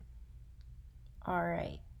All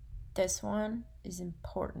right, this one is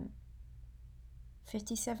important.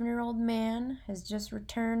 57-year-old man has just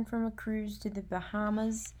returned from a cruise to the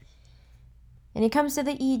Bahamas, and he comes to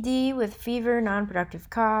the ED with fever, non-productive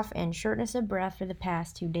cough, and shortness of breath for the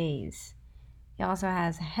past 2 days. He also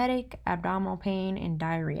has a headache, abdominal pain, and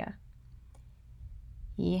diarrhea.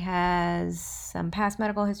 He has some past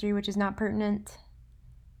medical history which is not pertinent.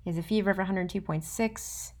 He has a fever of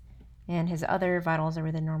 102.6, and his other vitals are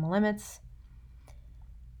within normal limits.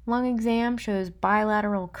 Lung exam shows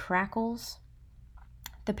bilateral crackles.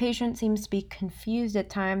 The patient seems to be confused at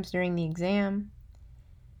times during the exam.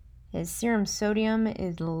 His serum sodium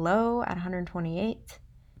is low at 128.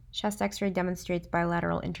 Chest x-ray demonstrates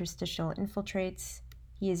bilateral interstitial infiltrates.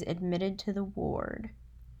 He is admitted to the ward.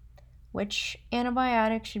 Which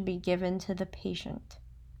antibiotic should be given to the patient?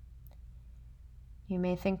 You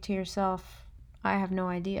may think to yourself, I have no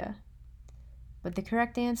idea. But the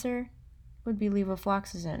correct answer would be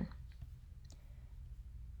levofloxacin.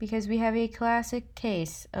 Because we have a classic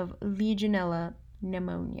case of Legionella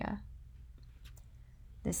pneumonia.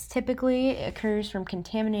 This typically occurs from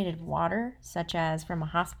contaminated water, such as from a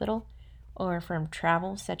hospital, or from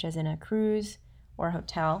travel, such as in a cruise or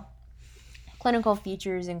hotel. Clinical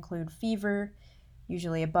features include fever,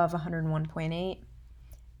 usually above 101.8,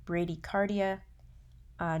 bradycardia,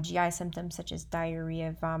 GI symptoms such as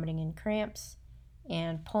diarrhea, vomiting, and cramps,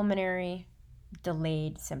 and pulmonary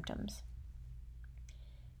delayed symptoms.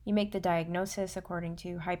 You make the diagnosis according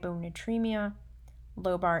to hyponatremia,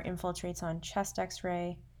 lobar infiltrates on chest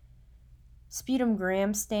x-ray, sputum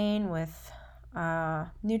gram stain with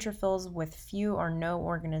neutrophils with few or no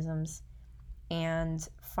organisms, and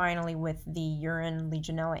finally with the urine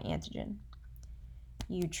Legionella antigen.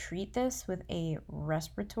 You treat this with a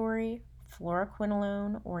respiratory,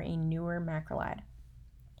 fluoroquinolone, or a newer macrolide.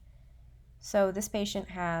 So this patient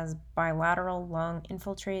has bilateral lung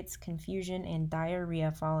infiltrates, confusion, and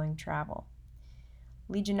diarrhea following travel.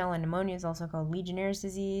 Legionella pneumonia is also called Legionnaire's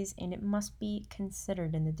disease, and it must be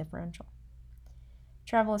considered in the differential.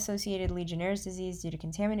 Travel-associated Legionnaire's disease due to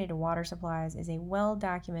contaminated water supplies is a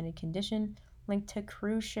well-documented condition linked to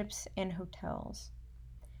cruise ships and hotels.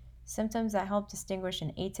 Symptoms that help distinguish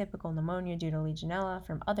an atypical pneumonia due to Legionella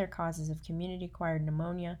from other causes of community-acquired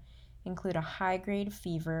pneumonia include a high-grade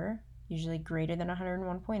fever, usually greater than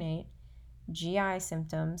 101.8, GI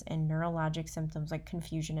symptoms, and neurologic symptoms like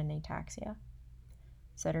confusion and ataxia.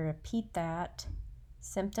 So to repeat that,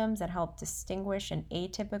 symptoms that help distinguish an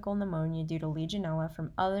atypical pneumonia due to Legionella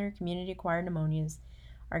from other community-acquired pneumonias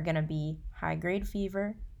are going to be high-grade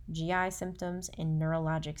fever, GI symptoms, and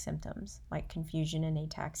neurologic symptoms like confusion and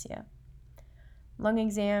ataxia. Lung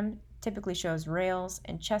exam typically shows rales,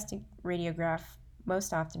 and chest radiograph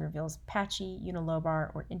most often reveals patchy,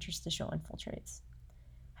 unilobar, or interstitial infiltrates.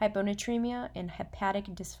 Hyponatremia and hepatic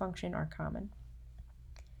dysfunction are common.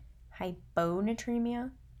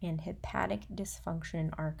 Hyponatremia and hepatic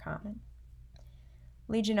dysfunction are common.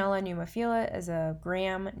 Legionella pneumophila is a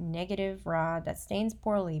gram-negative rod that stains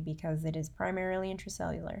poorly because it is primarily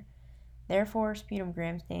intracellular. Therefore, sputum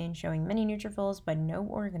gram stain showing many neutrophils but no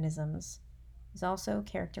organisms is also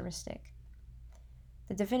characteristic.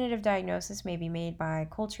 The definitive diagnosis may be made by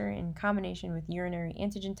culture in combination with urinary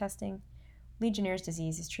antigen testing. Legionnaire's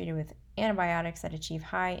disease is treated with antibiotics that achieve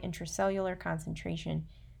high intracellular concentration,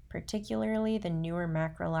 particularly the newer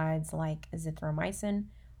macrolides like azithromycin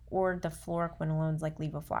or the fluoroquinolones like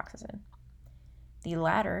levofloxacin. The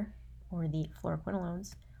latter, or the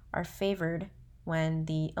fluoroquinolones, are favored when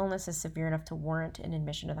the illness is severe enough to warrant an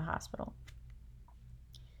admission to the hospital.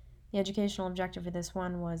 The educational objective for this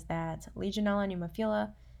one was that Legionella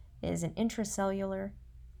pneumophila is an intracellular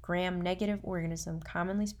gram-negative organism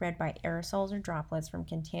commonly spread by aerosols or droplets from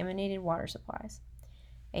contaminated water supplies.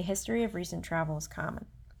 A history of recent travel is common.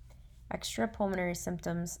 Extrapulmonary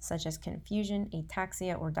symptoms such as confusion,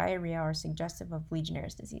 ataxia, or diarrhea are suggestive of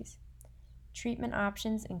Legionnaire's disease. Treatment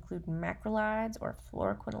options include macrolides or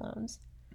fluoroquinolones,